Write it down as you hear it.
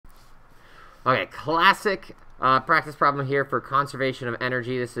Okay, classic practice problem here for conservation of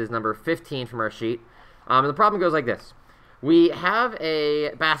energy. This is number 15 from our sheet. The problem goes like this. We have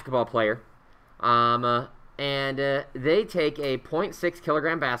a basketball player, and they take a 0.6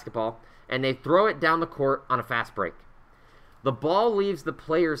 kilogram basketball, and they throw it down the court on a fast break. The ball leaves the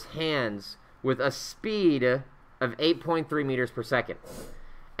player's hands with a speed of 8.3 meters per second.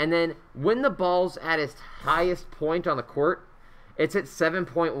 And then when the ball's at its highest point on the court, it's at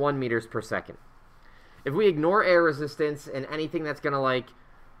 7.1 meters per second. If we ignore air resistance and anything that's going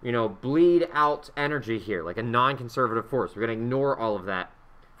to, bleed out energy here, like a non-conservative force, we're going to ignore all of that.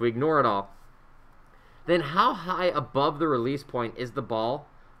 If we ignore it all, then how high above the release point is the ball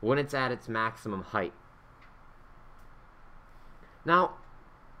when it's at its maximum height? Now,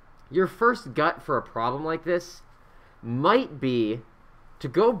 your first gut for a problem like this might be to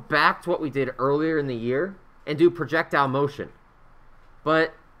go back to what we did earlier in the year and do projectile motion.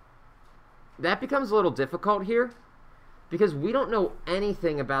 But that becomes a little difficult here because we don't know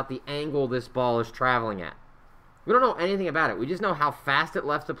anything about the angle this ball is traveling at. We don't know anything about it. We just know how fast it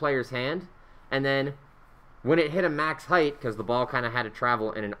left the player's hand, and then when it hit a max height, because the ball kind of had to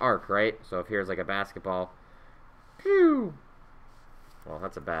travel in an arc, right? So if here's like a basketball, pew! Well,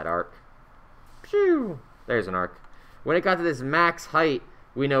 that's a bad arc. Pew! There's an arc. When it got to this max height,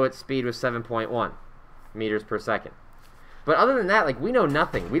 we know its speed was 7.1 meters per second. But other than that, we know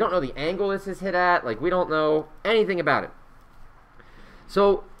nothing. We don't know the angle this is hit at. We don't know anything about it.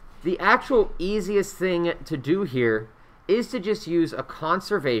 So the actual easiest thing to do here is to just use a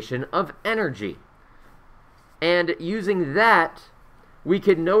conservation of energy. And using that, we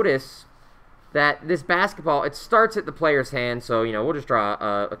could notice that this basketball, it starts at the player's hand. So, we'll just draw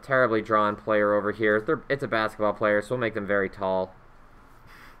a terribly drawn player over here. It's a basketball player, so we'll make them very tall.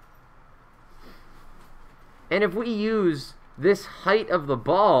 And if we use this height of the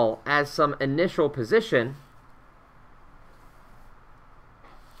ball as some initial position,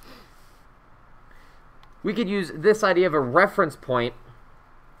 we could use this idea of a reference point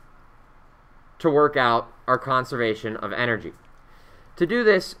to work out our conservation of energy. To do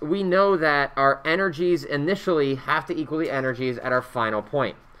this, we know that our energies initially have to equal the energies at our final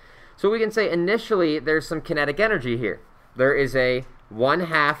point. So we can say initially there's some kinetic energy here. There is a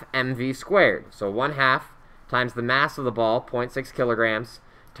 1/2 mv squared. So 1/2 times the mass of the ball, 0.6 kilograms,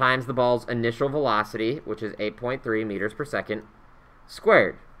 times the ball's initial velocity, which is 8.3 meters per second,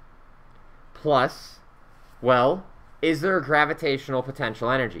 squared. Plus, well, is there a gravitational potential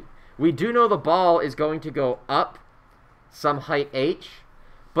energy? We do know the ball is going to go up some height h,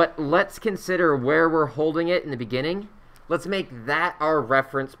 but let's consider where we're holding it in the beginning. Let's make that our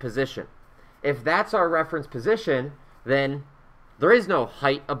reference position. If that's our reference position, then there is no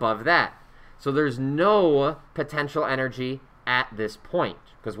height above that. So there's no potential energy at this point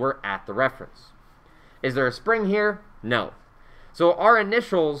because we're at the reference. Is there a spring here? No. So our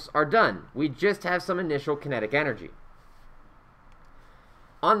initials are done. We just have some initial kinetic energy.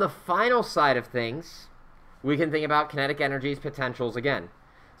 On the final side of things, we can think about kinetic energy's potentials again.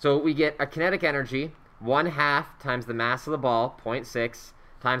 So we get a kinetic energy, 1/2 times the mass of the ball, 0.6,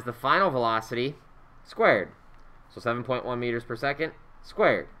 times the final velocity, squared. So 7.1 meters per second,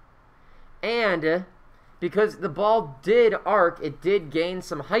 squared. And because the ball did arc, it did gain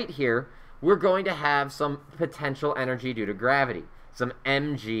some height here, we're going to have some potential energy due to gravity, some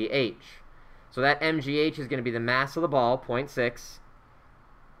mgh. So that mgh is going to be the mass of the ball, 0.6,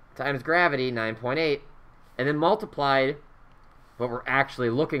 times gravity, 9.8, and then multiplied what we're actually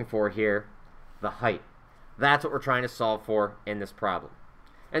looking for here, the height. That's what we're trying to solve for in this problem.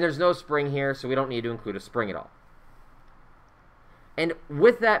 And there's no spring here, so we don't need to include a spring at all. And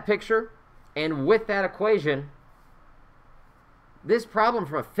with that picture, and with that equation, this problem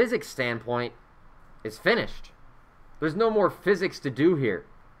from a physics standpoint is finished. There's no more physics to do here.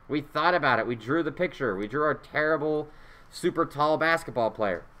 We thought about it. We drew the picture. We drew our terrible, super tall basketball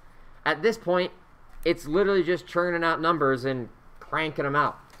player. At this point, it's literally just churning out numbers and cranking them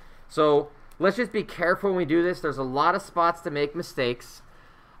out. So let's just be careful when we do this. There's a lot of spots to make mistakes.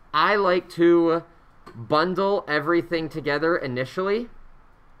 I like to bundle everything together initially.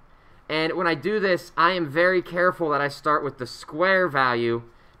 And when I do this, I am very careful that I start with the square value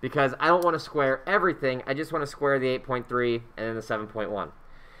because I don't want to square everything. I just want to square the 8.3 and then the 7.1.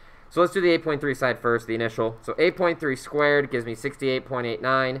 So let's do the 8.3 side first, the initial. So 8.3 squared gives me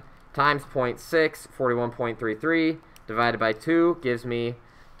 68.89 times 0.6, 41.33, divided by 2 gives me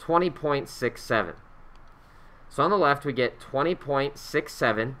 20.67. So on the left, we get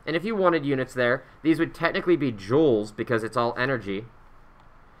 20.67. And if you wanted units there, these would technically be joules because it's all energy.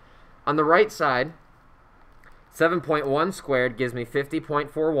 On the right side, 7.1 squared gives me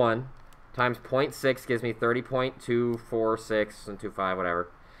 50.41 times 0.6 gives me 30.246 and 25,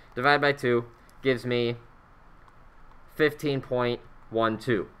 whatever. Divided by 2 gives me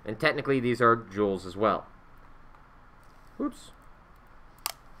 15.12. And technically, these are joules as well. Oops.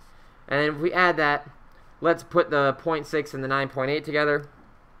 And if we add that, let's put the 0.6 and the 9.8 together.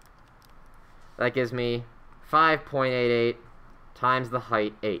 That gives me 5.88 times the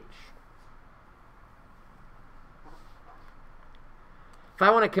height h. If I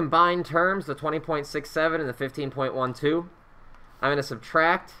want to combine terms, the 20.67 and the 15.12, I'm going to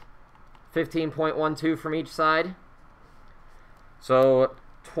subtract 15.12 from each side. So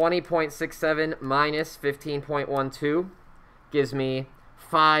 20.67 minus 15.12 gives me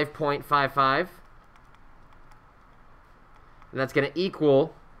 5.55. And that's going to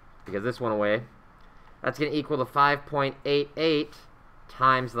equal, because this went away, that's going to equal to 5.88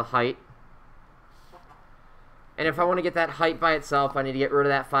 times the height. And if I want to get that height by itself, I need to get rid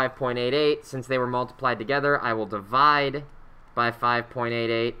of that 5.88. Since they were multiplied together, I will divide by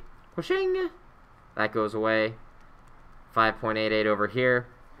 5.88. Whooshing! That goes away. 5.88 over here.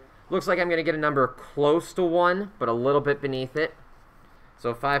 Looks like I'm going to get a number close to 1, but a little bit beneath it.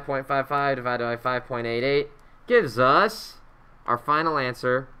 So 5.55 divided by 5.88 gives us our final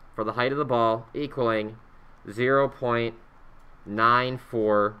answer for the height of the ball, equaling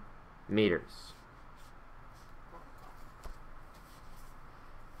 0.94 meters.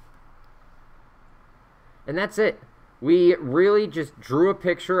 And that's it. We really just drew a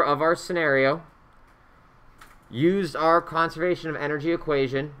picture of our scenario, used our conservation of energy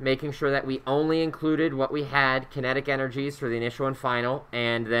equation, making sure that we only included what we had, kinetic energies for the initial and final,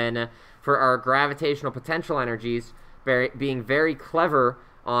 and then for our gravitational potential energies, being very clever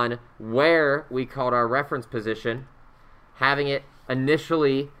on where we called our reference position, having it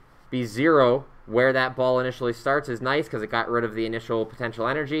initially be 0 where that ball initially starts is nice because it got rid of the initial potential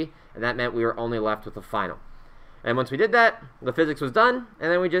energy, and that meant we were only left with the final. And once we did that, the physics was done,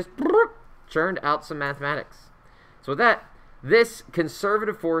 and then we just churned out some mathematics. So with that, this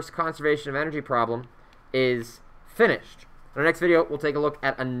conservative force conservation of energy problem is finished. In our next video, we'll take a look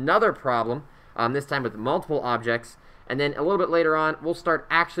at another problem, this time with multiple objects, and then a little bit later on, we'll start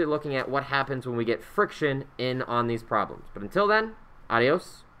actually looking at what happens when we get friction in on these problems. But until then,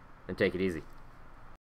 adios, and take it easy.